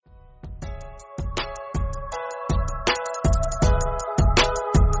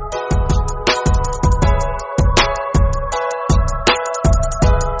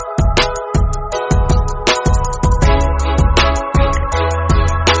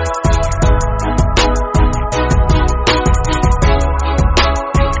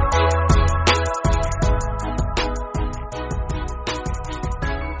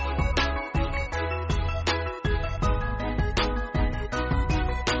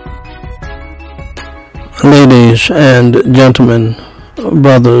Ladies and gentlemen,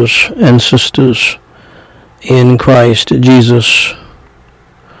 brothers and sisters in Christ Jesus,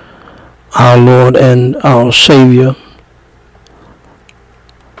 our Lord and our Savior,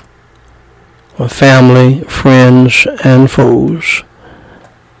 family, friends, and foes,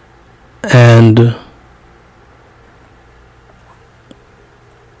 and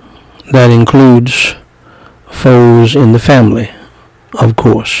that includes foes in the family, of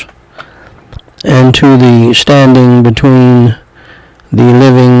course, and to the standing between the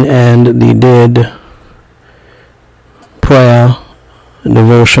living and the dead prayer,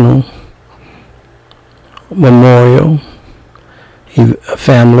 devotional, memorial,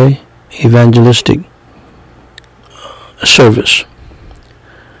 family, evangelistic service.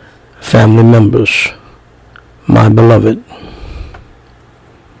 Family members, my beloved.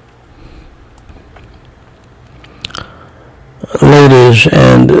 Ladies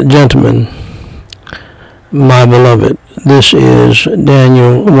and gentlemen, my beloved, this is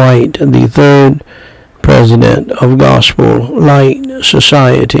Daniel Whyte, the third president of Gospel Light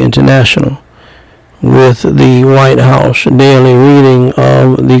Society International, with the White House daily reading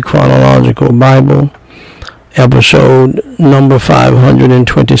of the Chronological Bible, episode number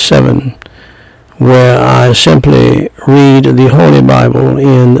 527, where I simply read the Holy Bible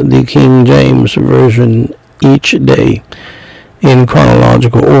in the King James Version each day in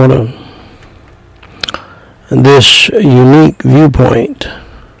chronological order. This unique viewpoint,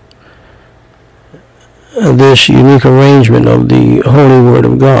 this unique arrangement of the Holy Word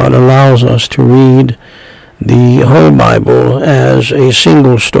of God allows us to read the whole Bible as a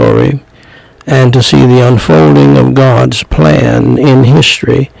single story and to see the unfolding of God's plan in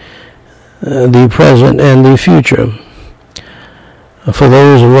history, the present and the future. For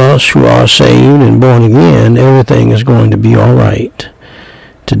those of us who are saved and born again, everything is going to be all right.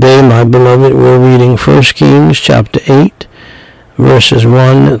 Today, my beloved, we're reading 1 Kings chapter 8, verses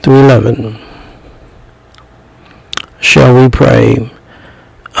 1 through 11. Shall we pray?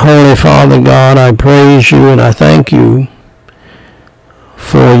 Holy Father God, I praise you and I thank you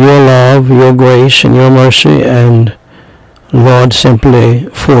for your love, your grace, and your mercy, and Lord, simply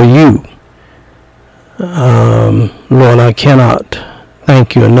for you. Lord, I cannot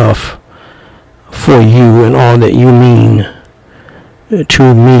thank you enough for you and all that you mean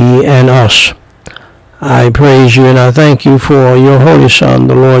to me and us. I praise you and I thank you for your Holy Son,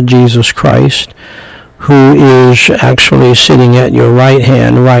 the Lord Jesus Christ, who is actually sitting at your right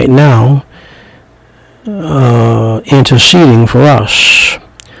hand right now, interceding for us.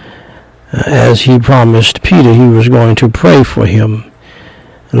 As he promised Peter he was going to pray for him.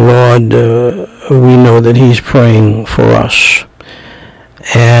 Lord, we know that he's praying for us.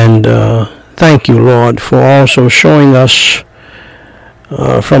 And thank you, Lord, for also showing us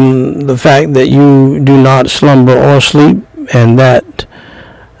from the fact that you do not slumber or sleep, and that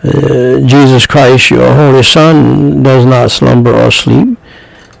Jesus Christ, your Holy Son, does not slumber or sleep,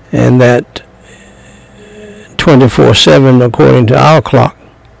 and that 24/7, according to our clock,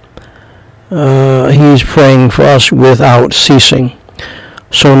 he's praying for us without ceasing.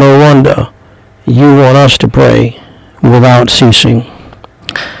 So no wonder you want us to pray without ceasing.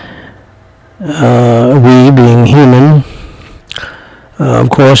 We, being human, of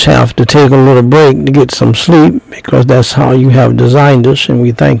course, have to take a little break to get some sleep, because that's how you have designed us, and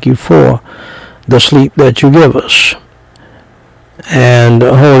we thank you for the sleep that you give us. And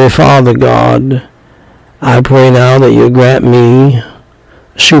Holy Father God, I pray now that you grant me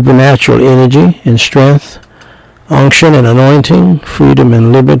supernatural energy and strength, unction and anointing, freedom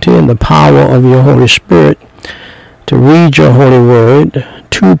and liberty, and the power of your Holy Spirit to read your holy word,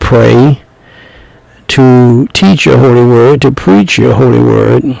 to pray, to teach your holy word, to preach your holy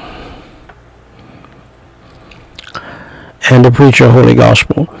word, and to preach your holy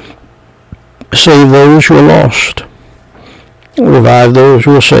gospel. Save those who are lost. Revive those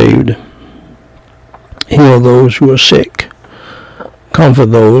who are saved. Heal those who are sick. Comfort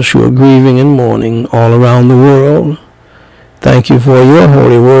those who are grieving and mourning all around the world. Thank you for your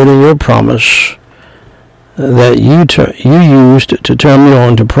holy word and your promise that you used to turn me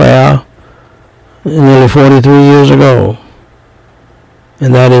on to prayer nearly 43 years ago.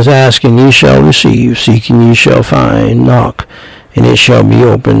 And that is, asking ye shall receive, seeking ye shall find, knock, and it shall be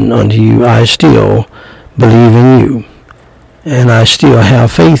open unto you. I still believe in you, and I still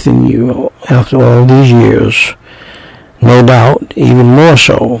have faith in you after all these years. No doubt, even more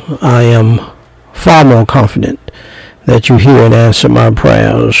so, I am far more confident that you hear and answer my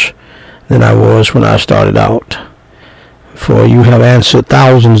prayers than I was when I started out. For you have answered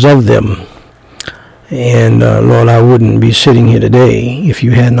thousands of them. And Lord, I wouldn't be sitting here today if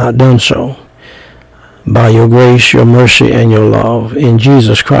you had not done so. by your grace, your mercy, and your love. In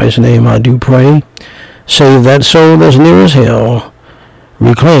Jesus Christ's name I do pray. Save that soul that's near as hell.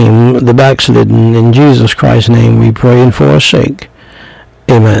 Reclaim the backslidden. In Jesus Christ's name we pray and forsake.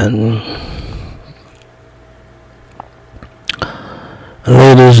 Amen.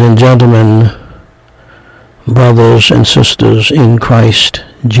 Ladies and gentlemen, brothers and sisters in Christ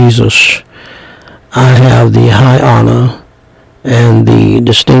Jesus, I have the high honor and the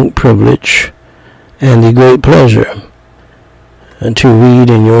distinct privilege and the great pleasure to read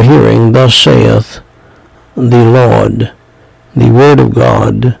in your hearing, thus saith the Lord, the Word of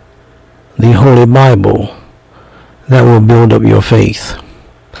God, the Holy Bible, that will build up your faith.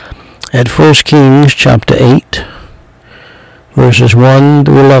 At 1 Kings chapter 8, verses 1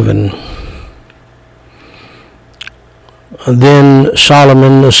 to 11. Then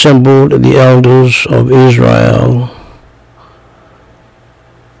Solomon assembled the elders of Israel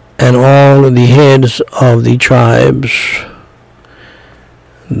and all the heads of the tribes,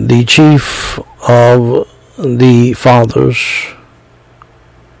 the chief of the fathers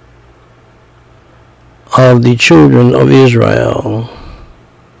of the children of Israel,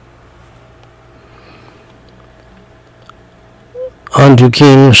 unto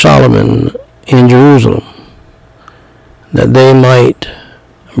King Solomon in Jerusalem, that they might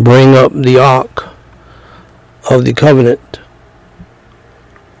bring up the ark of the covenant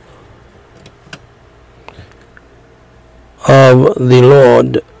of the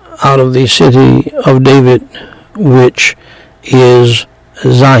Lord out of the city of David, which is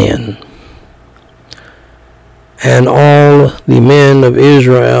Zion. And all the men of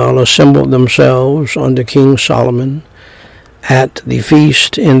Israel assembled themselves unto King Solomon at the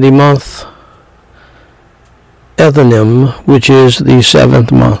feast in the month Ethanim, which is the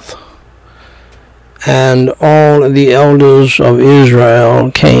 7th month. And all the elders of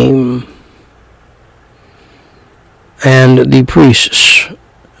Israel came, and the priests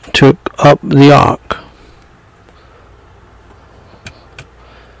took up the ark,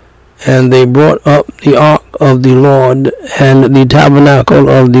 and they brought up the ark of the Lord and the tabernacle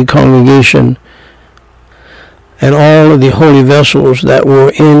of the congregation, and all the holy vessels that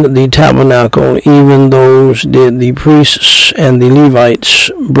were in the tabernacle, even those did the priests and the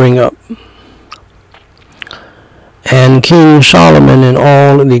Levites bring up. And King Solomon and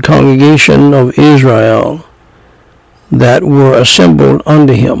all the congregation of Israel that were assembled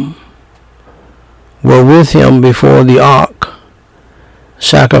unto him were with him before the ark,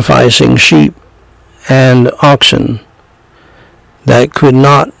 sacrificing sheep and oxen that could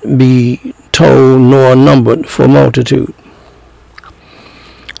not be told nor numbered for multitude.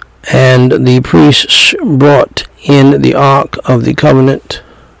 And the priests brought in the ark of the covenant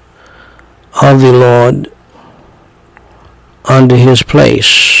of the Lord unto his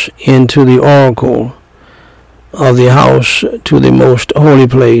place into the oracle of the house to the most holy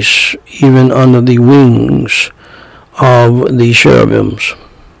place, even under the wings of the cherubims.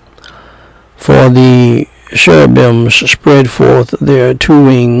 For the cherubims spread forth their two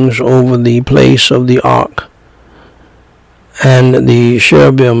wings over the place of the ark, and the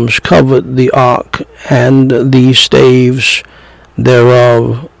cherubims covered the ark and the staves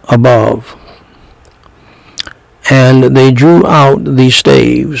thereof above. And they drew out the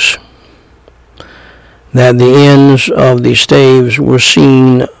staves, that the ends of the staves were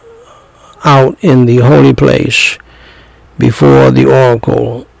seen out in the holy place before the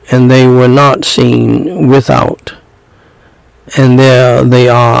oracle, and they were not seen without, and there they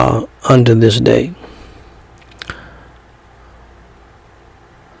are unto this day.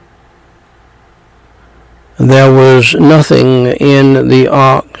 There was nothing in the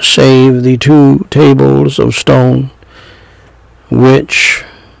ark save the 2 tables of stone, which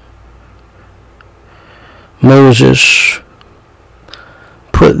Moses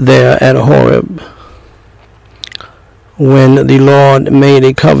put there at Horeb, when the Lord made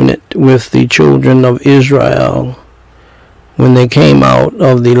a covenant with the children of Israel when they came out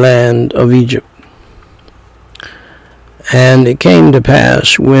of the land of Egypt. And it came to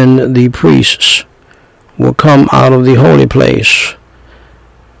pass, when the priests were come out of the holy place,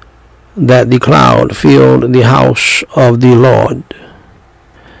 that the cloud filled the house of the Lord,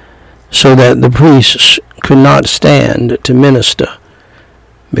 so that the priests could not stand to minister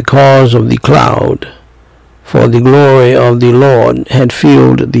because of the cloud, for the glory of the Lord had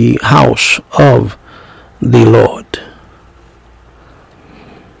filled the house of the Lord.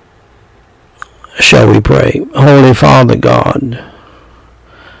 Shall we pray? Holy Father God,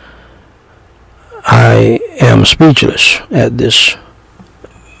 I am speechless at this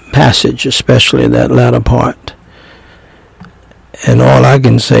passage, especially that latter part. And all I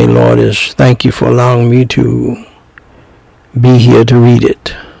can say, Lord, is thank you for allowing me to be here to read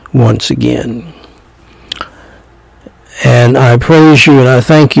it once again. And I praise you and I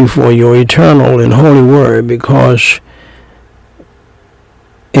thank you for your eternal and holy word, because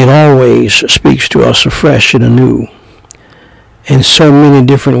it always speaks to us afresh and anew in so many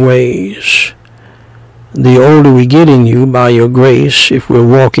different ways. The older we get in you by your grace, if we're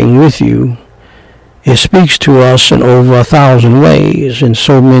walking with you, it speaks to us in over 1,000 ways, in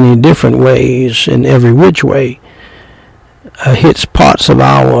so many different ways, in every which way. Hits parts of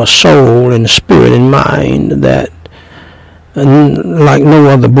our soul and spirit and mind that like no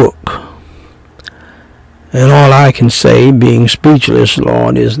other book. And all I can say, being speechless,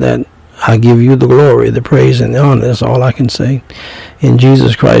 Lord, is that I give you the glory, the praise, and the honor. That's all I can say. In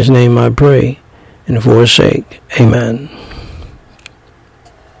Jesus Christ's name I pray, and for his sake, amen.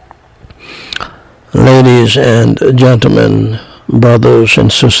 Ladies and gentlemen, brothers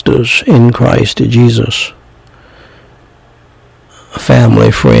and sisters in Christ Jesus,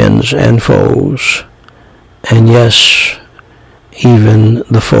 family, friends, and foes, and yes, even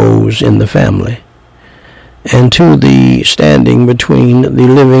the foes in the family, and to the standing between the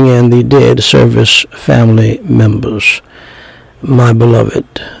living and the dead service family members, my beloved,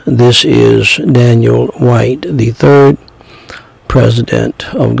 this is Daniel Whyte, the third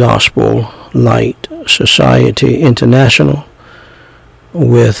president of Gospel Light Society International,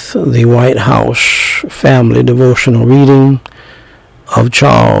 with the White House Family Devotional reading of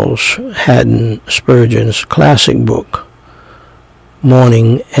Charles Haddon Spurgeon's classic book,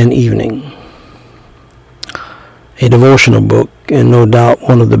 Morning and Evening. A devotional book, and no doubt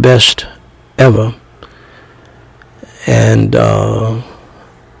one of the best ever. And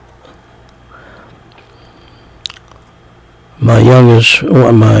my youngest,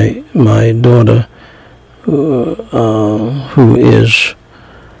 or my daughter, who is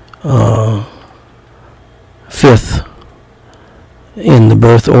fifth in the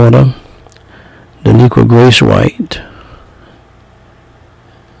birth order, Daniqua Grace Whyte.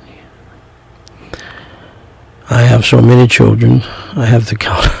 I have so many children, I have to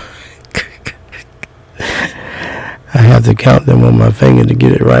count. I have to count them on my finger to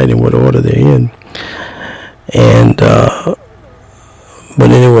get it right in what order they're in. And but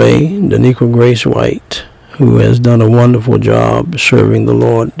anyway, Daniqua Grace Whyte, who has done a wonderful job serving the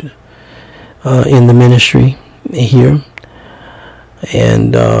Lord in the ministry here,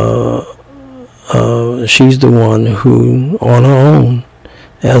 and she's the one who, on her own,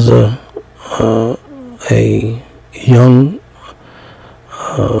 as a young,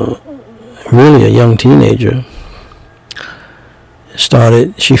 really a young teenager,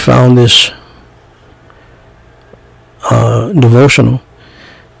 she found this devotional,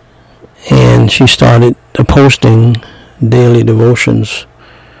 and she started posting daily devotions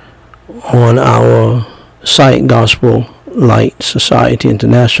on our site, Gospel Light Society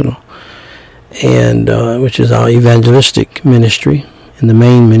International, and which is our evangelistic ministry and the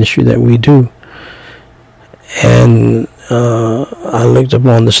main ministry that we do. And I looked up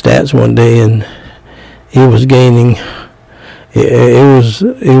on the stats one day, and it was gaining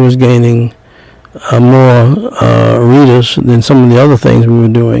more readers than some of the other things we were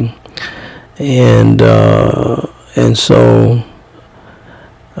doing, and so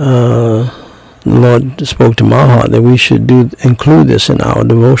the Lord spoke to my heart that we should include this in our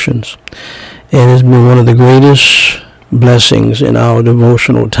devotions, and it's been one of the greatest blessings in our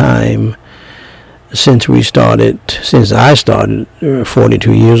devotional time since I started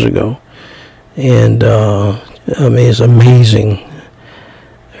 42 years ago. And it's amazing.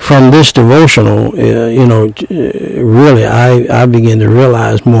 From this devotional, really I begin to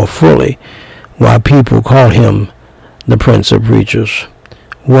realize more fully why people call him the Prince of Preachers.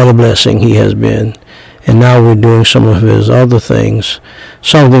 What a blessing he has been. And now we're doing some of his other things,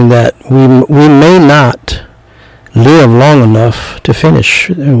 something that we may not live long enough to finish.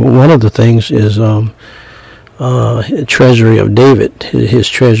 One of the things is Treasury of David, his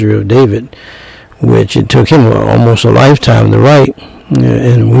Treasury of David, which it took him almost a lifetime to write,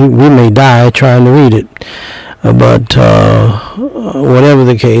 and we may die trying to read it. But whatever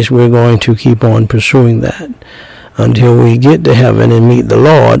the case, we're going to keep on pursuing that until we get to heaven and meet the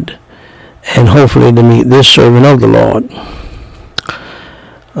Lord, and hopefully to meet this servant of the Lord.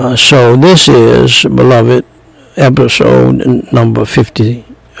 So this is, beloved, episode number 570.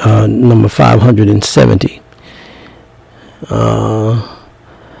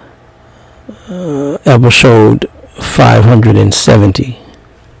 Episode 570.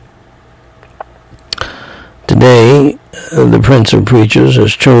 Today, the Prince of Preachers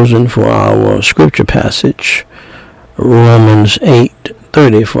has chosen for our scripture passage Romans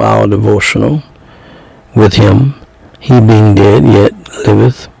 8:30 for our devotional. With him, he being dead yet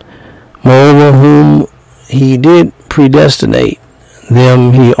liveth. Moreover, whom he did predestinate,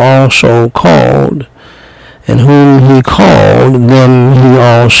 them he also called, and whom he called, them he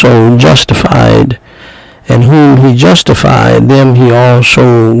also justified, and whom he justified, them he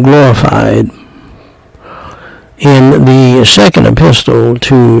also glorified. In the second epistle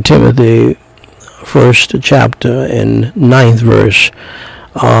to Timothy, 1st chapter and 9th verse,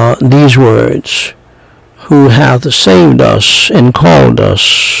 these words, who hath saved us and called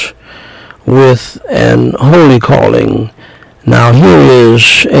us with an holy calling. Now here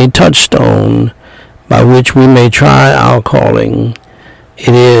is a touchstone by which we may try our calling.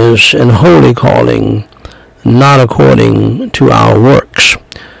 It is an holy calling, not according to our works,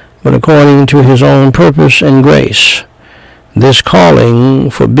 but according to his own purpose and grace. This calling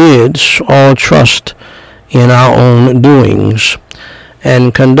forbids all trust in our own doings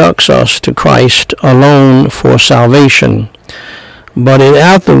and conducts us to Christ alone for salvation, but it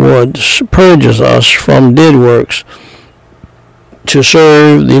afterwards purges us from dead works to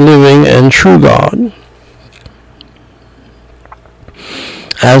serve the living and true God.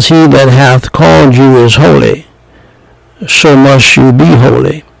 As he that hath called you is holy, so must you be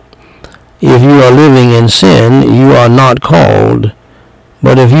holy. If you are living in sin, you are not called.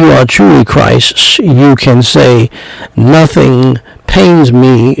 But if you are truly Christ's, you can say, nothing pains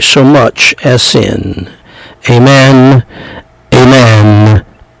me so much as sin. Amen, amen,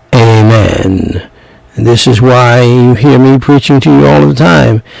 amen. This is why you hear me preaching to you all the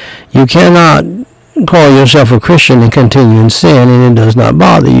time. You cannot call yourself a Christian and continue in sin and it does not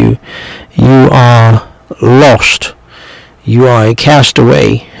bother you. You are lost. You are a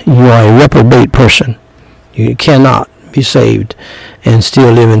castaway. You are a reprobate person. You cannot be saved and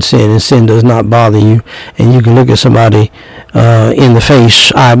still live in sin, and sin does not bother you. And you can look at somebody in the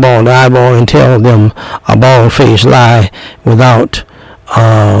face, eyeball to eyeball, and tell them a bald-faced lie without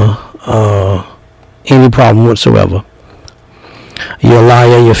any problem whatsoever. You're a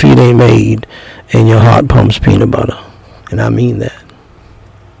liar, your feet ain't made, and your heart pumps peanut butter. And I mean that.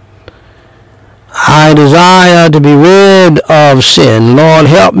 I desire to be rid of sin. Lord,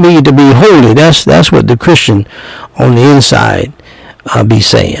 help me to be holy. That's what the Christian on the inside be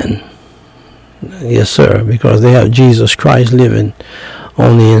saying. Yes, sir, because they have Jesus Christ living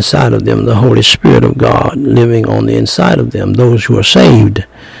on the inside of them, the Holy Spirit of God living on the inside of them, those who are saved.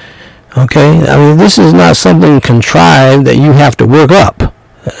 Okay, I mean, this is not something contrived that you have to work up.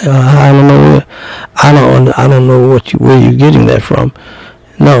 I don't know. I don't know where you're getting that from.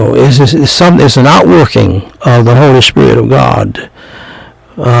 No, it's an outworking of the Holy Spirit of God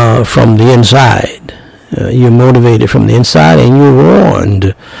from the inside. You're motivated from the inside, and you're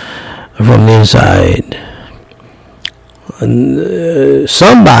warned from the inside.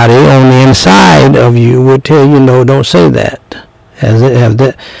 Somebody on the inside of you would tell you, no, don't say that. Has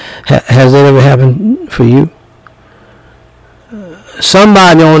that ever happened for you?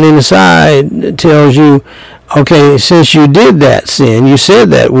 Somebody on the inside tells you, okay, since you did that sin, you said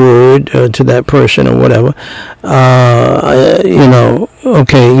that word to that person or whatever,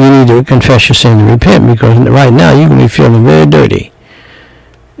 okay, you need to confess your sin and repent, because right now you're going to be feeling very dirty.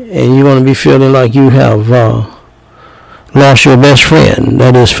 And you're going to be feeling like you have lost your best friend,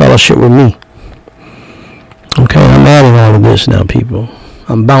 that is fellowship with me. Okay, I'm adding all of this now, people.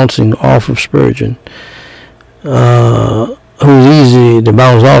 I'm bouncing off of Spurgeon, who's easy to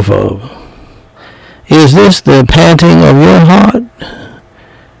bounce off of. Is this the panting of your heart?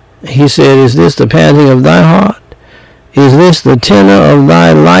 He said, is this the panting of thy heart? Is this the tenor of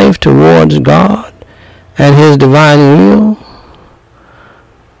thy life towards God and his divine will?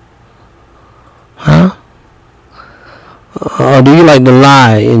 Huh? Or do you like to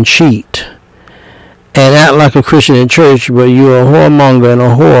lie and cheat and act like a Christian in church, but you're a whoremonger and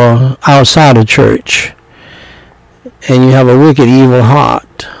a whore outside of church, and you have a wicked, evil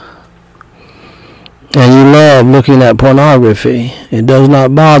heart, and you love looking at pornography? It does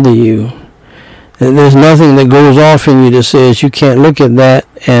not bother you. There's nothing that goes off in you that says you can't look at that,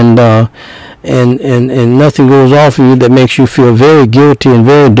 and nothing goes off in you that makes you feel very guilty and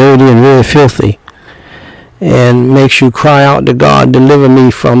very dirty and very filthy, and makes you cry out to God, deliver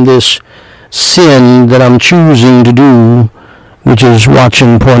me from this sin that I'm choosing to do, which is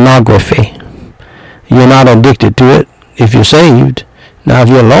watching pornography. You're not addicted to it if you're saved. Now, if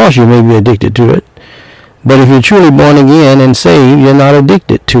you're lost, you may be addicted to it. But if you're truly born again and saved, you're not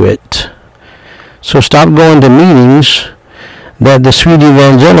addicted to it. So stop going to meetings that the sweet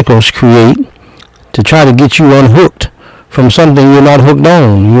evangelicals create to try to get you unhooked from something you're not hooked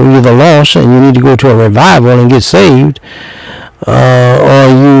on. You're either lost and you need to go to a revival and get saved, or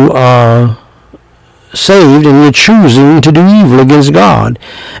you are saved and you're choosing to do evil against God,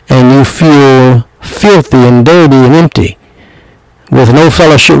 and you feel filthy and dirty and empty with no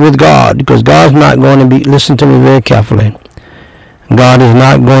fellowship with God, because God's not going to be, listen to me very carefully, God is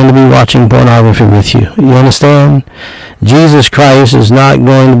not going to be watching pornography with you. You understand? Jesus Christ is not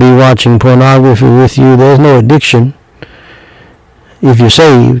going to be watching pornography with you. There's no addiction if you're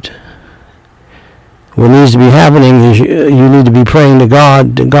saved. What needs to be happening is you need to be praying to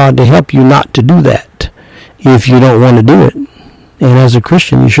God to help you not to do that if you don't want to do it. And as a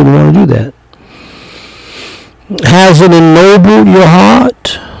Christian, you shouldn't want to do that. Has it ennobled your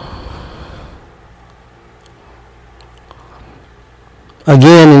heart?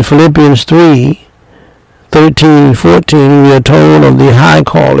 Again, in Philippians 3:13 and 14, we are told of the high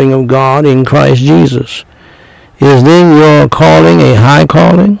calling of God in Christ Jesus. Is then your calling a high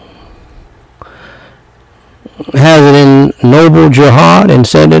calling? Has it ennobled your heart and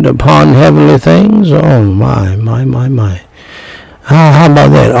set it upon heavenly things? Oh, my. How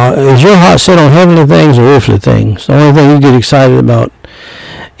about that? Is your heart set on heavenly things or earthly things? The only thing you get excited about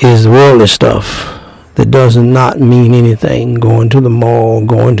is worldly stuff that does not mean anything. Going to the mall,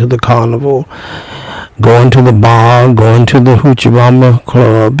 going to the carnival, going to the bar, going to the Hoochie Mama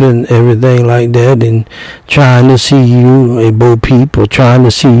club and everything like that, and trying to see you a Bo Peep or trying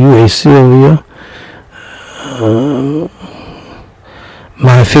to see you a Sylvia.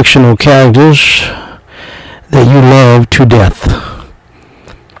 My fictional characters that you love to death.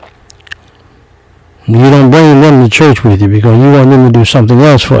 You don't bring them to church with you because you want them to do something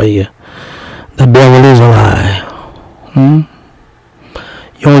else for you. The devil is a lie. You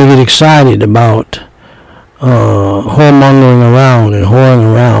only get excited about whoremongering around and whoring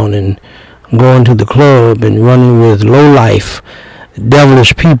around and going to the club and running with low-life,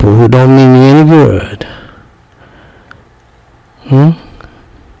 devilish people who don't mean you any good.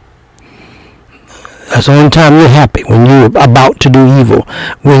 That's the only time you're happy, when you're about to do evil,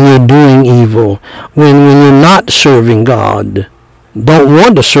 when you're doing evil, when you're not serving God. Don't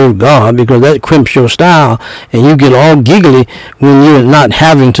want to serve God because that crimps your style and you get all giggly when you're not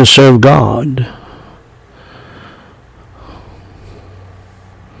having to serve God.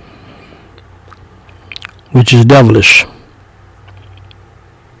 Which is devilish.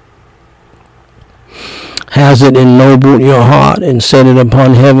 Has it ennobled your heart and set it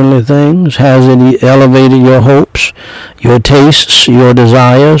upon heavenly things? Has it elevated your hopes, your tastes, your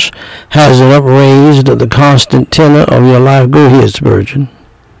desires? Has it upraised the constant tenor of your life? Go ahead, Spurgeon.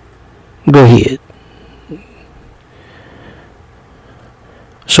 Go ahead.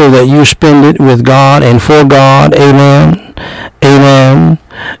 So that you spend it with God and for God. Amen. Amen.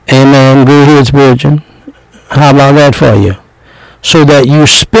 Amen. Go ahead, Spurgeon. How about that for you? So that you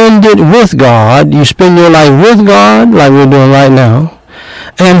spend it with God, you spend your life with God, like we're doing right now,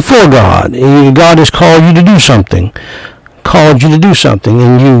 and for God. God has called you to do something,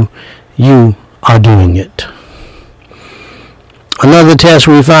 and you are doing it. Another test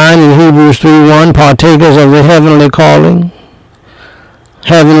we find in Hebrews 3:1, partakers of the heavenly calling.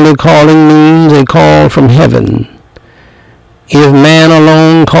 Heavenly calling means a call from heaven. If man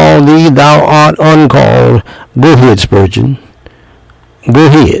alone call thee, thou art uncalled. Go ahead, Spurgeon. Go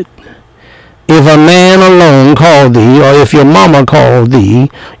ahead. If a man alone called thee, or if your mama called thee,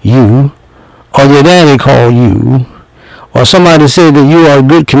 you, or your daddy called you, or somebody said that you are a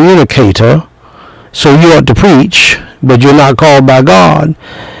good communicator, so you ought to preach, but you're not called by God,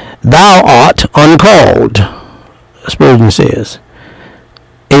 thou art uncalled, Spurgeon says.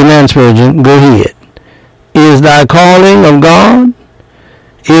 Amen, Spurgeon. Go ahead. Is thy calling of God?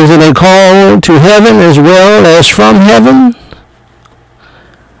 Is it a call to heaven as well as from heaven?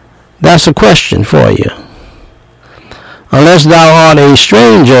 That's a question for you. Unless thou art a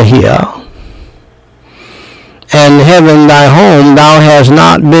stranger here, and heaven thy home, thou hast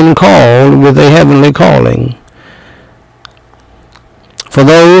not been called with a heavenly calling. For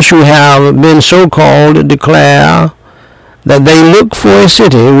those who have been so called declare that they look for a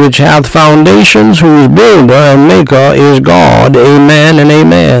city which hath foundations, whose builder and maker is God. Amen and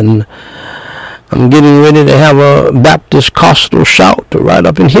amen. I'm getting ready to have a Baptist Costal shout right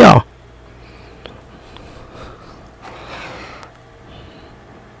up in here.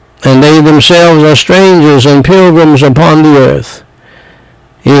 And they themselves are strangers and pilgrims upon the earth.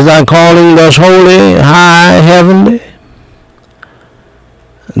 Is thy calling thus holy, high, heavenly?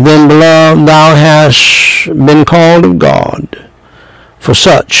 Then, beloved, thou hast been called of God, for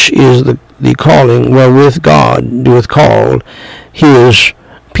such is the calling wherewith God doeth call his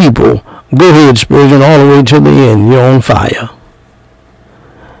people Go ahead, Spurgeon, all the way to the end. You're on fire.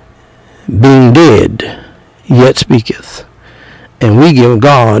 Being dead, yet speaketh. And we give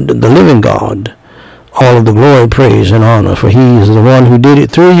God, the living God, all of the glory, praise, and honor, for he is the one who did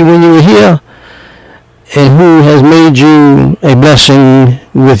it through you when you were here, and who has made you a blessing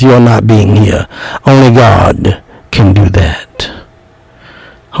with your not being here. Only God can do that.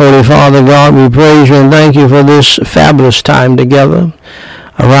 Holy Father God, we praise you and thank you for this fabulous time together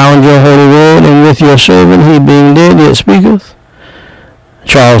around your holy word, and with your servant, he being dead yet speaketh,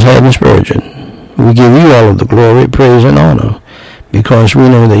 Charles Haddon Spurgeon. We give you all of the glory, praise, and honor, because we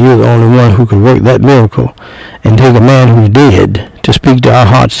know that you're the only one who could work that miracle and take a man who's dead to speak to our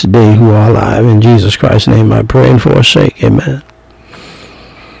hearts today who are alive. In Jesus Christ's name I pray and for his sake. Amen.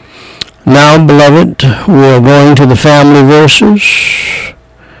 Now, beloved, we are going to the family verses,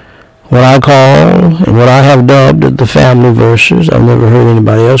 what I call and what I have dubbed the family verses. I've never heard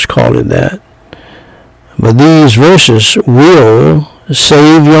anybody else call it that. But these verses will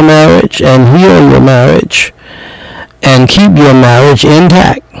save your marriage and heal your marriage and keep your marriage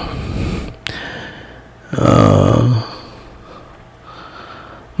intact.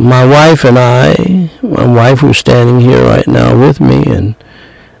 My wife and I, my wife who's standing here right now with me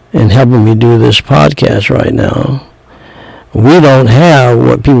and helping me do this podcast right now, we don't have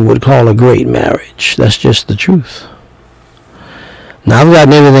what people would call a great marriage. That's just the truth. Now, I've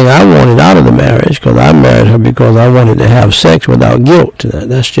gotten everything I wanted out of the marriage because I married her because I wanted to have sex without guilt.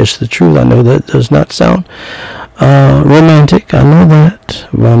 That's just the truth. I know that does not sound romantic. I know that.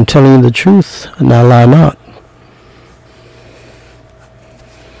 But I'm telling you the truth, and I lie not.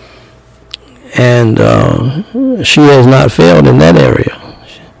 And she has not failed in that area.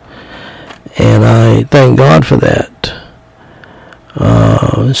 And I thank God for that.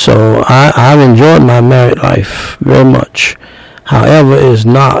 So I've enjoyed my married life very much. However, it is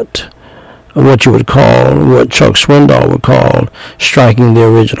not what you would call, what Chuck Swindoll would call, striking the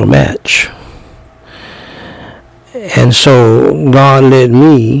original match. And so God led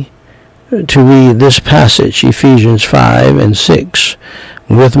me to read this passage, Ephesians 5 and 6,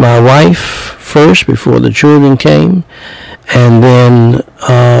 with my wife first before the children came, and then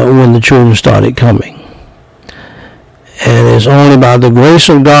when the children started coming. And it's only by the grace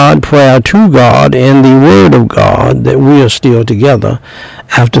of God, prayer to God, and the Word of God that we are still together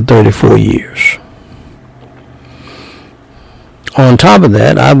after 34 years. On top of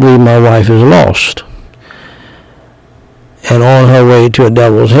that, I believe my wife is lost and on her way to a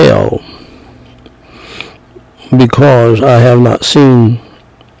devil's hell because I have not seen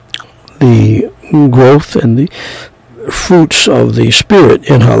the growth and the fruits of the Spirit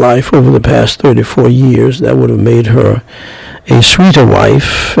in her life over the past 34 years that would have made her a sweeter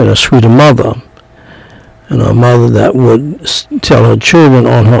wife and a sweeter mother, and a mother that would tell her children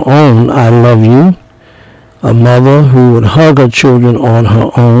on her own, I love you, a mother who would hug her children on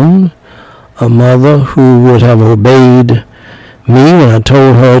her own, a mother who would have obeyed me when I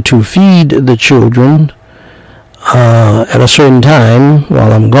told her to feed the children at a certain time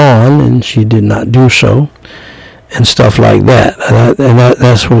while I'm gone, and she did not do so, and stuff like that.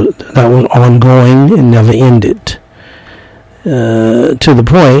 That was ongoing and never ended. To the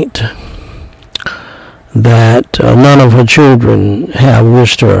point that none of her children have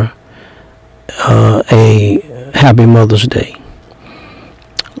wished her a happy Mother's Day.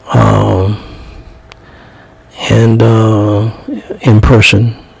 And in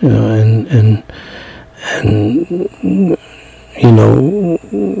person, and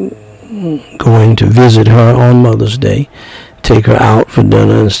going to visit her on Mother's Day, take her out for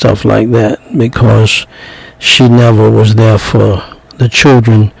dinner and stuff like that, because she never was there for the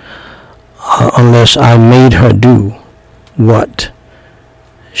children unless I made her do what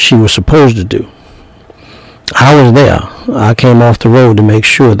she was supposed to do. I was there. I came off the road to make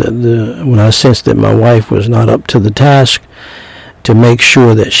sure that when I sensed that my wife was not up to the task, to make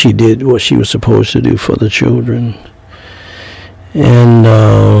sure that she did what she was supposed to do for the children. And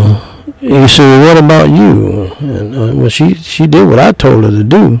you say, well, what about you? And well, she did what I told her to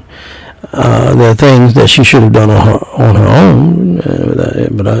do. There are things that she should have done on her own,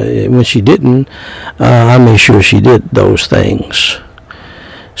 but when she didn't, I made sure she did those things.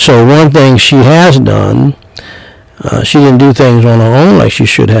 So one thing she has done, she didn't do things on her own like she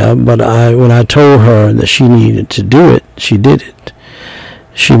should have, but when I told her that she needed to do it, she did it.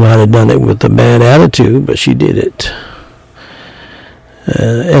 She might have done it with a bad attitude, but she did it.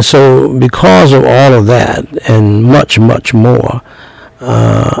 And so because of all of that and much, much more,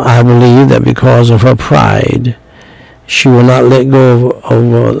 I believe that because of her pride, she will not let go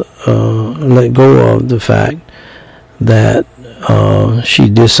of the fact that She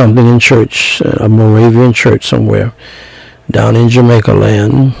did something in church, a Moravian church somewhere down in Jamaica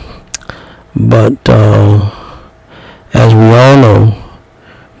land. But as we all know,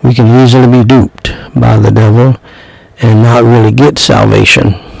 we can easily be duped by the devil and not really get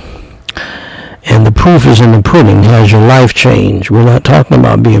salvation. And the proof is in the pudding. Has your life changed? We're not talking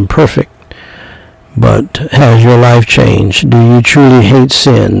about being perfect, but has your life changed? Do you truly hate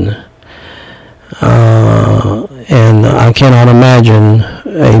sin? And I cannot imagine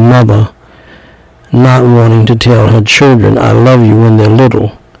a mother not wanting to tell her children, I love you, when they're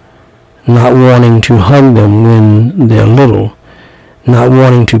little, not wanting to hug them when they're little, not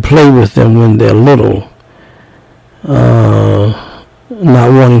wanting to play with them when they're little,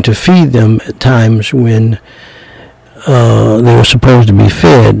 not wanting to feed them at times when they were supposed to be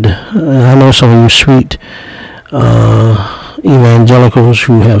fed. I know some of you sweet evangelicals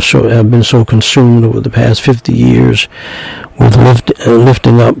who have been so consumed over the past 50 years with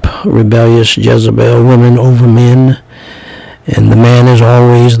lifting up rebellious Jezebel women over men, and the man is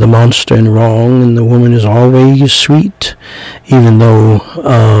always the monster and wrong, and the woman is always sweet, even though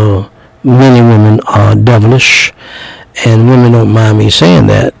many women are devilish, and women don't mind me saying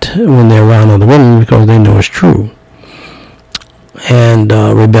that when they're around other women because they know it's true, and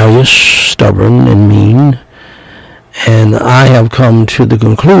rebellious, stubborn, and mean. And I have come to the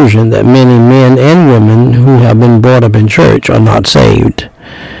conclusion that many men and women who have been brought up in church are not saved.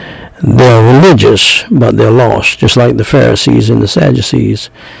 They're religious, but they're lost, just like the Pharisees and the Sadducees.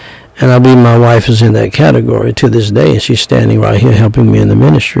 And I believe my wife is in that category to this day, and she's standing right here helping me in the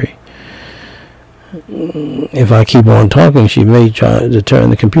ministry. If I keep on talking, she may try to turn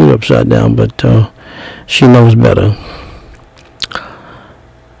the computer upside down, but she knows better.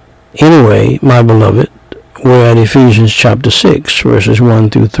 Anyway, my beloved, we're at Ephesians chapter 6, verses 1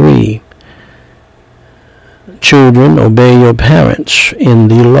 through 3. Children, obey your parents in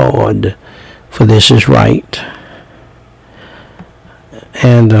the Lord, for this is right.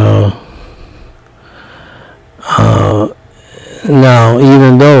 And now,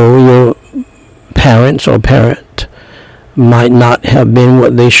 even though your parents or parent might not have been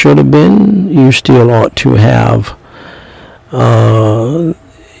what they should have been, you still ought to have, you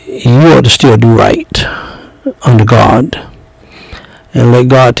ought to still do right under God and let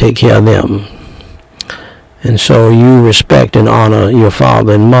God take care of them. And so you respect and honor your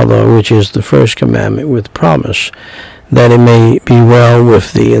father and mother, which is the first commandment, with promise that it may be well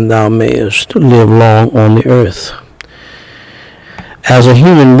with thee and thou mayest live long on the earth. As a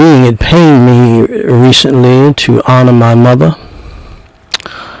human being, it pained me recently to honor my mother.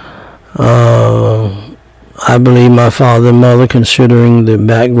 I believe my father and mother, considering the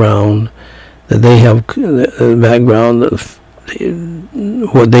background that they have, the background of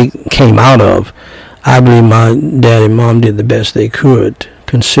what they came out of, I believe my dad and mom did the best they could,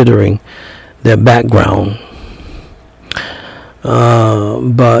 considering their background.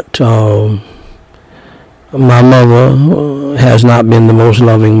 But my mother has not been the most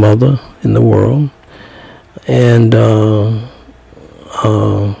loving mother in the world, and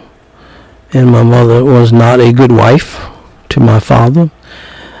my mother was not a good wife to my father.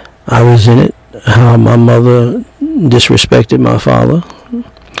 I resented how my mother disrespected my father,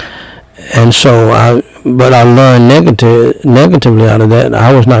 and so I learned negatively out of that.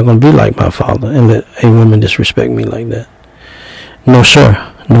 I was not going to be like my father and let a woman disrespect me like that. No sir,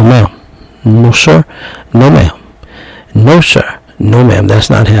 no ma'am. No sir, no ma'am. No sir, no ma'am. That's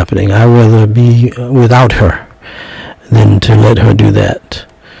not happening. I'd rather be without her than to let her do that.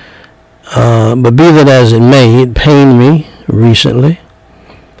 But be that as it may, it pained me recently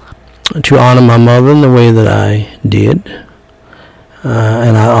to honor my mother in the way that I did.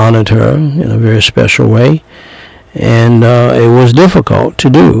 And I honored her in a very special way. And it was difficult to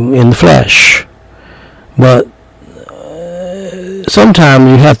do in the flesh. But sometimes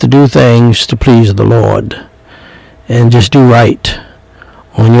you have to do things to please the Lord and just do right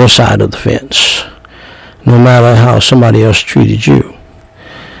on your side of the fence, no matter how somebody else treated you.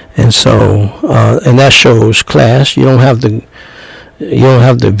 And so, and that shows class. You don't have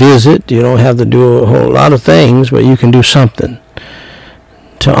to visit. You don't have to do a whole lot of things, but you can do something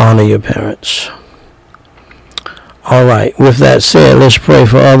to honor your parents. All right. With that said, let's pray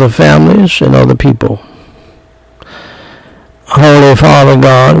for other families and other people. Holy Father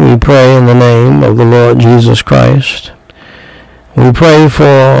God, we pray in the name of the Lord Jesus Christ. We pray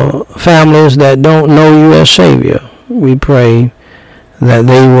for families that don't know you as Savior. We pray that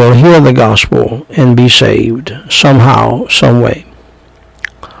they will hear the gospel and be saved somehow, some way.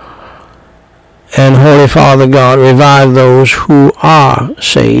 And Holy Father God, revive those who are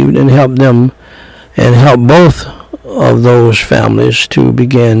saved and help them, and help both of those families to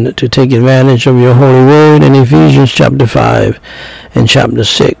begin to take advantage of your holy word in Ephesians chapter 5 and chapter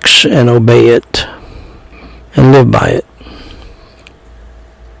 6 and obey it and live by it.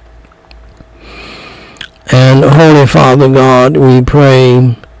 And Holy Father God, we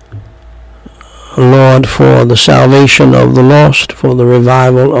pray, Lord, for the salvation of the lost, for the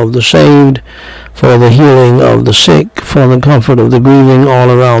revival of the saved, for the healing of the sick, for the comfort of the grieving all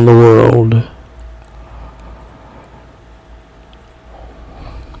around the world.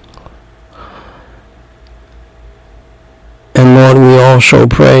 And Lord, we also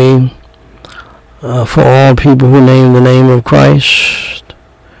pray for all people who name the name of Christ.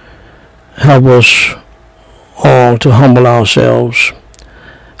 Help us all to humble ourselves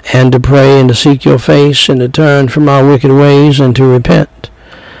and to pray and to seek your face and to turn from our wicked ways and to repent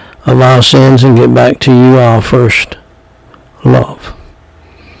of our sins and get back to you, our first love.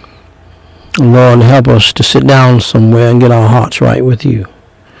 Lord, help us to sit down somewhere and get our hearts right with you.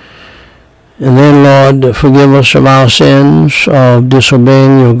 And then, Lord, forgive us of our sins of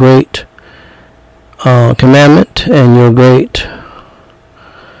disobeying your great commandment and your great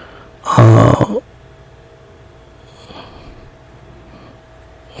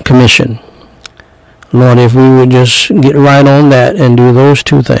commission. Lord, if we would just get right on that and do those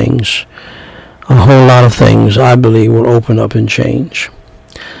two things, a whole lot of things, I believe, will open up and change.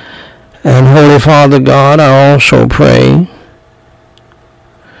 And Holy Father God, I also pray,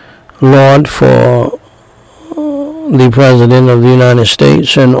 Lord, for the President of the United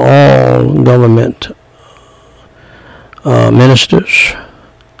States and all government ministers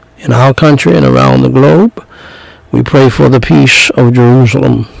in our country and around the globe. We pray for the peace of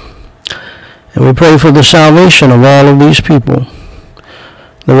Jerusalem. And we pray for the salvation of all of these people,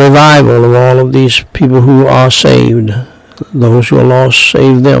 the revival of all of these people who are saved. Those who are lost,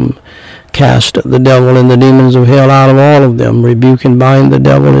 save them. Cast the devil and the demons of hell out of all of them. Rebuke and bind the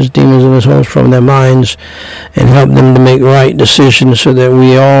devil, his demons, and his hosts from their minds, and help them to make right decisions so that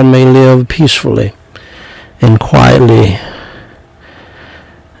we all may live peacefully and quietly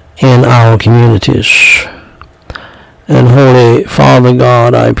in our communities. And Holy Father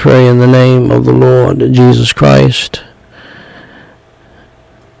God, I pray in the name of the Lord Jesus Christ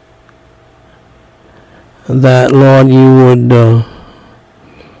that, Lord, you would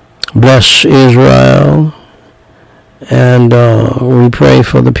bless Israel, and we pray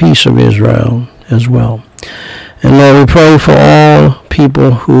for the peace of Israel as well. And Lord, we pray for all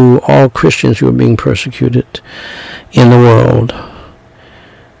people all Christians who are being persecuted in the world.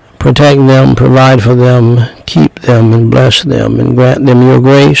 Protect them, provide for them, keep them, and bless them, and grant them your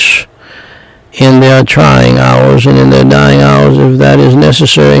grace in their trying hours and in their dying hours, if that is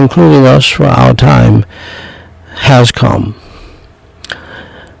necessary, including us, for our time has come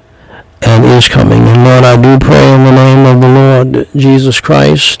and is coming. And Lord, I do pray in the name of the Lord Jesus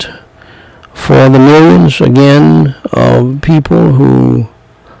Christ for the millions, again, of people who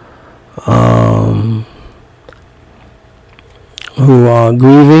are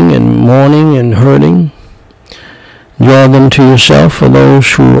grieving and mourning and hurting. Draw them to yourself. For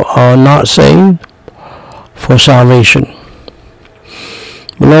those who are not saved, for salvation.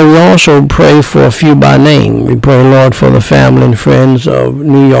 But Lord, we also pray for a few by name. We pray, Lord, for the family and friends of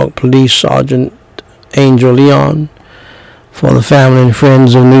New York Police Sergeant Angel Leon, for the family and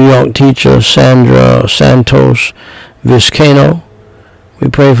friends of New York teacher Sandra Santos Vizcaino. We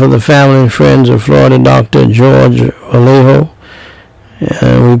pray for the family and friends of Florida Dr. George Vallejo.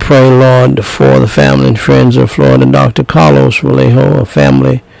 And we pray, Lord, for the family and friends of Florida Dr. Carlos Vallejo, a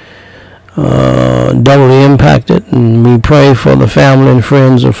family doubly impacted. And we pray for the family and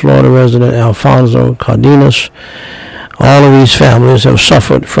friends of Florida resident Alfonso Cardenas. All of these families have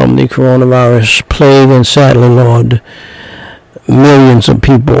suffered from the coronavirus plague, and sadly, Lord, millions of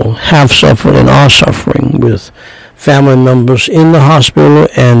people have suffered and are suffering, with family members in the hospital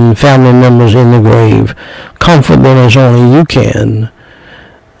and family members in the grave. Comfort them as only you can.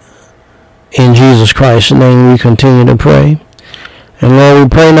 In Jesus Christ's name we continue to pray. And Lord, we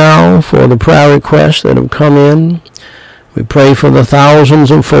pray now for the prayer requests that have come in. We pray for the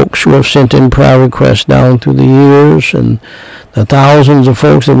thousands of folks who have sent in prayer requests down through the years, and the thousands of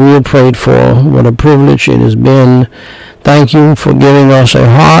folks that we have prayed for. What a privilege it has been. Thank you for giving us a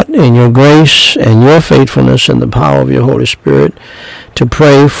heart in your grace and your faithfulness and the power of your Holy Spirit to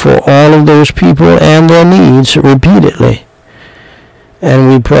pray for all of those people and their needs repeatedly. And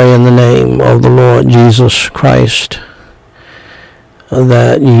we pray in the name of the Lord Jesus Christ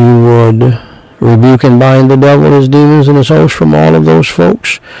that you would rebuke and bind the devil, his demons, and his hosts from all of those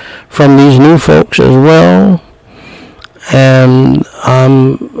folks, from these new folks as well. And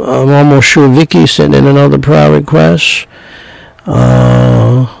I'm almost sure Vicky sent in another prayer request.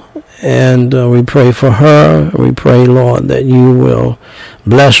 And we pray for her. We pray, Lord, that you will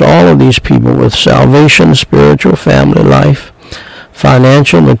bless all of these people with salvation, spiritual, family life,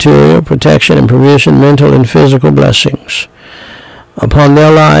 financial, material, protection and provision, mental and physical blessings upon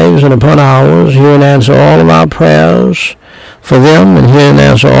their lives and upon ours. Hear and answer all of our prayers for them, and hear and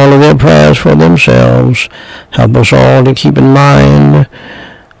answer all of their prayers for themselves. Help us all to keep in mind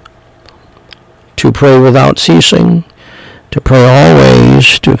to pray without ceasing, to pray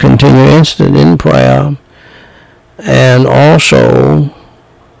always, to continue instant in prayer, and also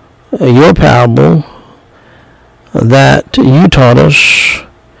your parable that you taught us,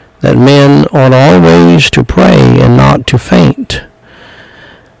 that men ought always to pray and not to faint.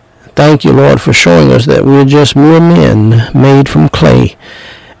 Thank you, Lord, for showing us that we're just mere men made from clay,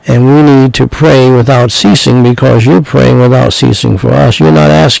 and we need to pray without ceasing because you're praying without ceasing for us. You're not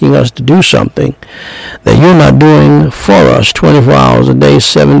asking us to do something that you're not doing for us 24 hours a day,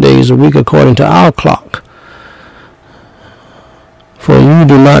 7 days a week according to our clock. For you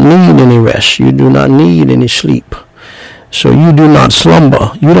do not need any rest. You do not need any sleep. So you do not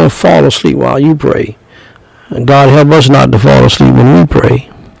slumber. You don't fall asleep while you pray. God help us not to fall asleep when we pray.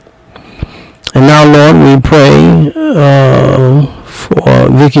 And now, Lord, we pray for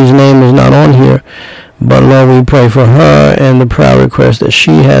Vicky's name is not on here, but Lord, we pray for her and the prayer request that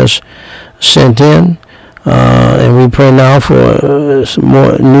she has sent in. And we pray now for some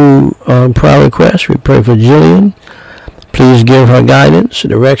more new prayer requests. We pray for Jillian. Please give her guidance,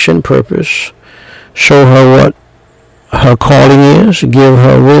 direction, purpose. Show her what her calling is. Give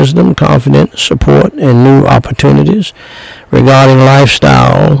her wisdom, confidence, support, and new opportunities regarding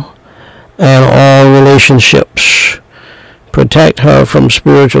lifestyle and all relationships. Protect her from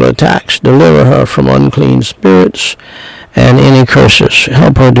spiritual attacks. Deliver her from unclean spirits and any curses.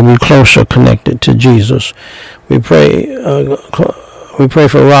 Help her to be closer connected to Jesus. We pray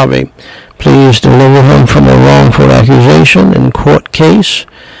for Ravi. Please deliver him from a wrongful accusation and court case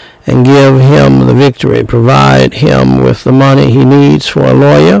and give him the victory. Provide him with the money he needs for a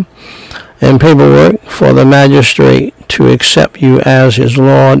lawyer and paperwork for the magistrate to accept you as his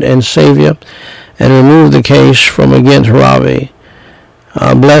Lord and Savior and remove the case from against Ravi.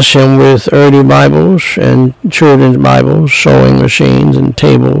 Bless him with Urdu Bibles and children's Bibles, sewing machines and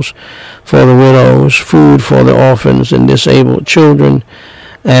tables for the widows, food for the orphans and disabled children,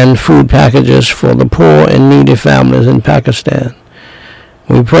 and food packages for the poor and needy families in Pakistan.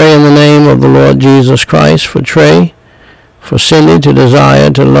 We pray in the name of the Lord Jesus Christ for Trey, for Cindy to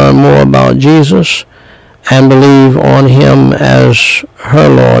desire to learn more about Jesus and believe on him as her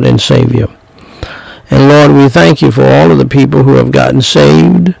Lord and Savior. And Lord, we thank you for all of the people who have gotten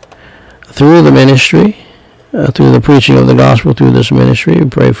saved through the ministry, through the preaching of the gospel through this ministry. We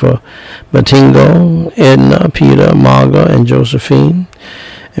pray for Batingo, Edna, Peter, Marga, and Josephine.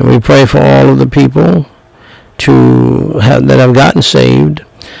 And we pray for all of the people that have gotten saved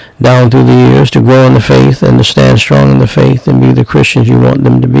down through the years, to grow in the faith and to stand strong in the faith and be the Christians you want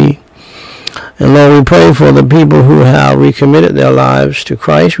them to be. And Lord, we pray for the people who have recommitted their lives to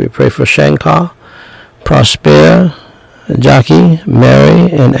Christ. We pray for Shankar, Prosper, Jackie,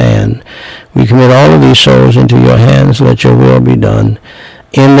 Mary, and Ann. We commit all of these souls into your hands. Let your will be done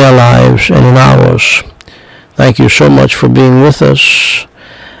in their lives and in ours. Thank you so much for being with us.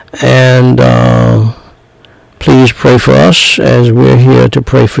 And please pray for us as we're here to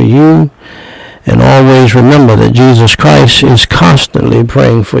pray for you. And always remember that Jesus Christ is constantly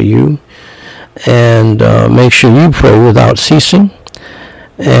praying for you. And make sure you pray without ceasing.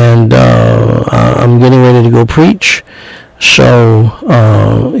 And I'm getting ready to go preach. So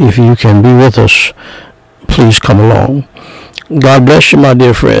if you can be with us, please come along. God bless you, my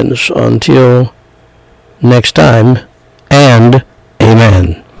dear friends. Until next time, and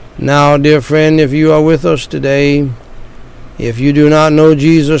amen. Now, dear friend, if you are with us today, if you do not know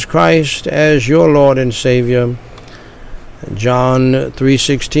Jesus Christ as your Lord and Savior, John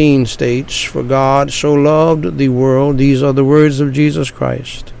 3:16 states, "For God so loved the world," these are the words of Jesus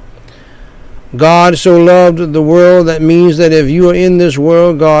Christ. God so loved the world, that means that if you are in this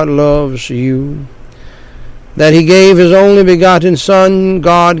world, God loves you. That he gave his only begotten Son,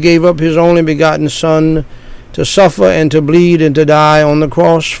 God gave up his only begotten Son to suffer and to bleed and to die on the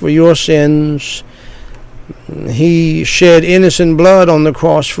cross for your sins. He shed innocent blood on the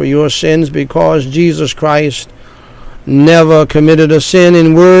cross for your sins because Jesus Christ never committed a sin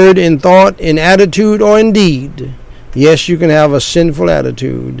in word, in thought, in attitude, or in deed. Yes, you can have a sinful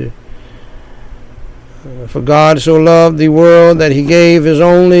attitude. For God so loved the world that he gave his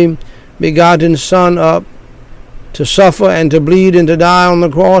only begotten Son up, to suffer and to bleed and to die on the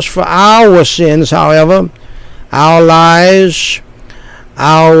cross for our sins, however, our lies,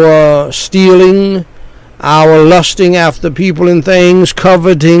 our stealing, our lusting after people and things,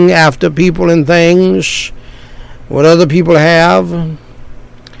 coveting after people and things, what other people have,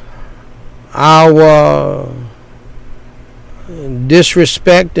 our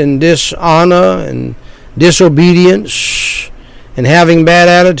disrespect and dishonor and disobedience and having bad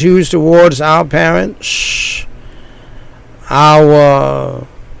attitudes towards our parents, our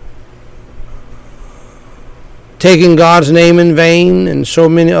taking God's name in vain, and so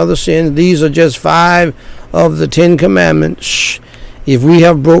many other sins. These are just 5 of the 10 commandments. If we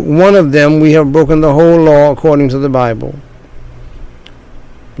have broke one of them, we have broken the whole law according to the Bible.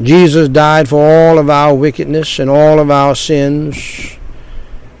 Jesus died for all of our wickedness and all of our sins.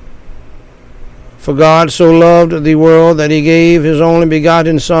 For God so loved the world that he gave his only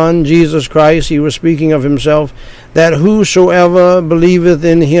begotten Son, Jesus Christ. He was speaking of himself, that whosoever believeth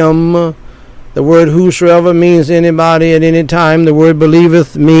in him. The word whosoever means anybody at any time. The word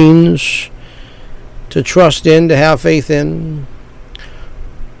believeth means to trust in, to have faith in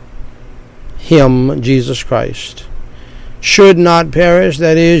him, Jesus Christ. Should not perish,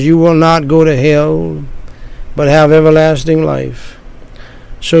 that is, you will not go to hell, but have everlasting life.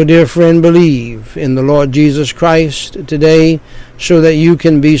 So, dear friend, believe in the Lord Jesus Christ today so that you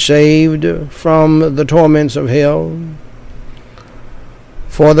can be saved from the torments of hell.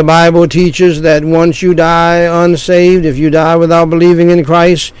 For the Bible teaches that once you die unsaved, if you die without believing in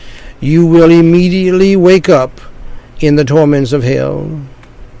Christ, you will immediately wake up in the torments of hell.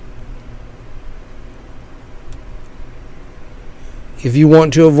 If you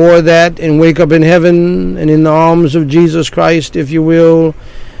want to avoid that and wake up in heaven and in the arms of Jesus Christ, if you will,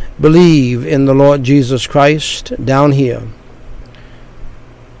 believe in the Lord Jesus Christ down here.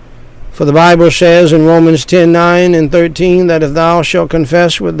 For the Bible says in Romans 10:9 and 13 that if thou shalt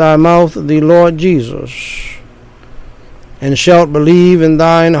confess with thy mouth the Lord Jesus, and shalt believe in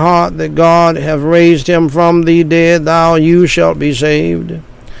thine heart that God hath raised him from the dead, you shalt be saved.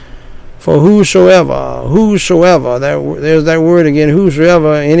 For whosoever, there's that word again,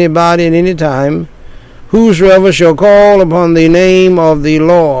 whosoever, anybody at any time, whosoever shall call upon the name of the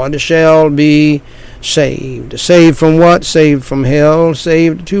Lord shall be saved. Saved from what? Saved from hell.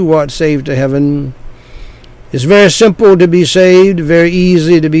 Saved to what? Saved to heaven. It's very simple to be saved, very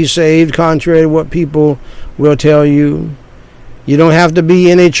easy to be saved, contrary to what people will tell you. You don't have to be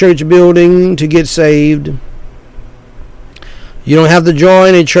in a church building to get saved. You don't have to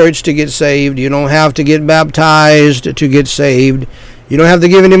join a church to get saved. You don't have to get baptized to get saved. You don't have to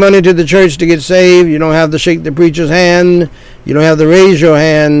give any money to the church to get saved. You don't have to shake the preacher's hand. You don't have to raise your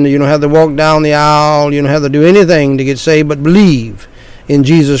hand. You don't have to walk down the aisle. You don't have to do anything to get saved, but believe in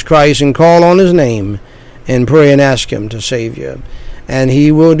Jesus Christ and call on his name and pray and ask him to save you. And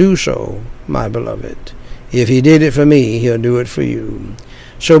he will do so, my beloved. If he did it for me, he'll do it for you.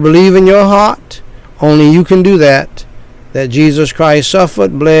 So believe in your heart. Only you can do that Jesus Christ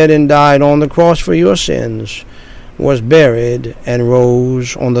suffered, bled, and died on the cross for your sins, was buried, and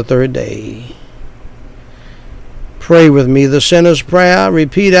rose on the 3rd day. Pray with me the sinner's prayer.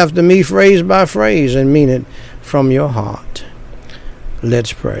 Repeat after me phrase by phrase and mean it from your heart.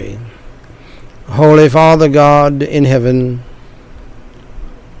 Let's pray. Holy Father God in heaven,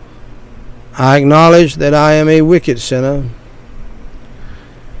 I acknowledge that I am a wicked sinner,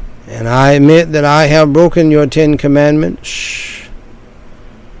 and I admit that I have broken your 10 commandments.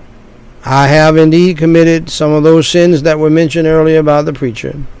 I have indeed committed some of those sins that were mentioned earlier by the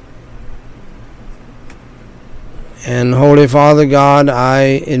preacher. And Holy Father God, I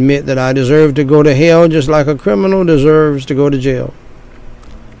admit that I deserve to go to hell just like a criminal deserves to go to jail.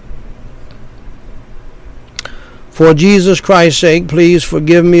 For Jesus Christ's sake, please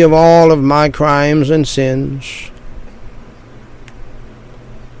forgive me of all of my crimes and sins.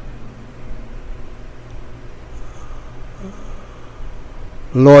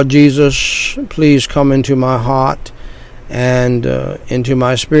 Lord Jesus, please come into my heart and into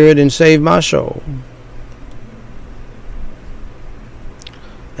my spirit and save my soul.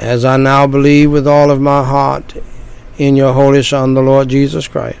 As I now believe with all of my heart in your Holy Son, the Lord Jesus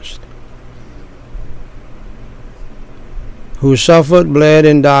Christ, who suffered, bled,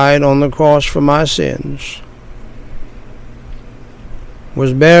 and died on the cross for my sins,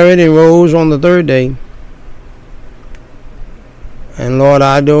 was buried and rose on the 3rd day. And Lord,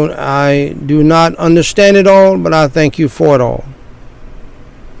 I do not understand it all, but I thank you for it all.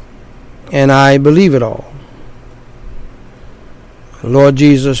 And I believe it all. Lord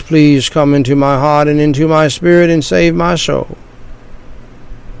Jesus, please come into my heart and into my spirit and save my soul.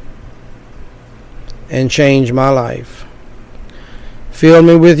 and change my life. Fill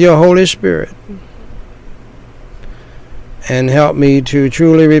me with your Holy Spirit and help me to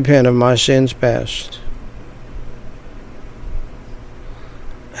truly repent of my sins past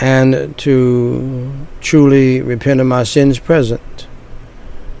and to truly repent of my sins present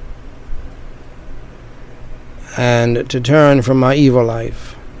and to turn from my evil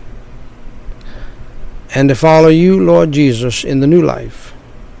life and to follow you, Lord Jesus, in the new life.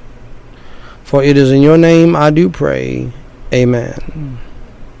 For it is in your name I do pray. Amen.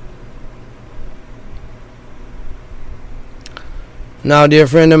 Now, dear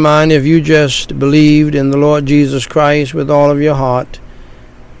friend of mine, if you just believed in the Lord Jesus Christ with all of your heart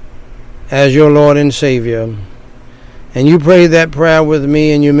as your Lord and Savior, and you prayed that prayer with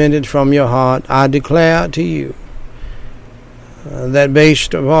me and you meant it from your heart, I declare to you that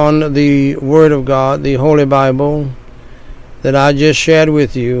based upon the Word of God, the Holy Bible, that I just shared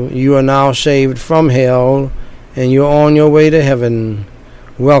with you, you are now saved from hell and you're on your way to heaven.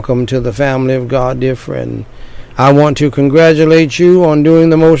 Welcome to the family of God, dear friend. I want to congratulate you on doing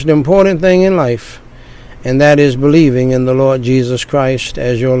the most important thing in life, and that is believing in the Lord Jesus Christ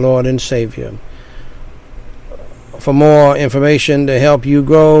as your Lord and Savior. For more information to help you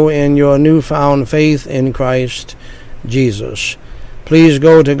grow in your newfound faith in Christ Jesus, please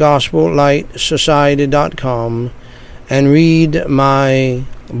go to GospelLightSociety.com and read my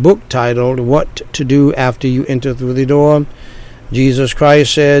book titled What to Do After You Enter Through the Door. Jesus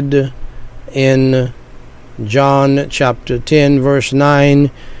Christ said in John chapter 10 verse 9,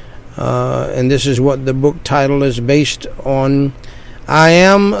 and this is what the book title is based on. I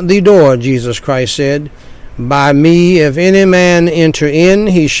am the door, Jesus Christ said. By me, if any man enter in,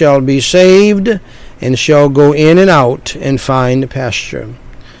 he shall be saved, and shall go in and out and find pasture.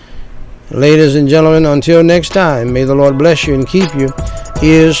 Ladies and gentlemen, until next time, may the Lord bless you and keep you,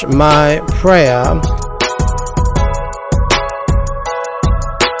 is my prayer.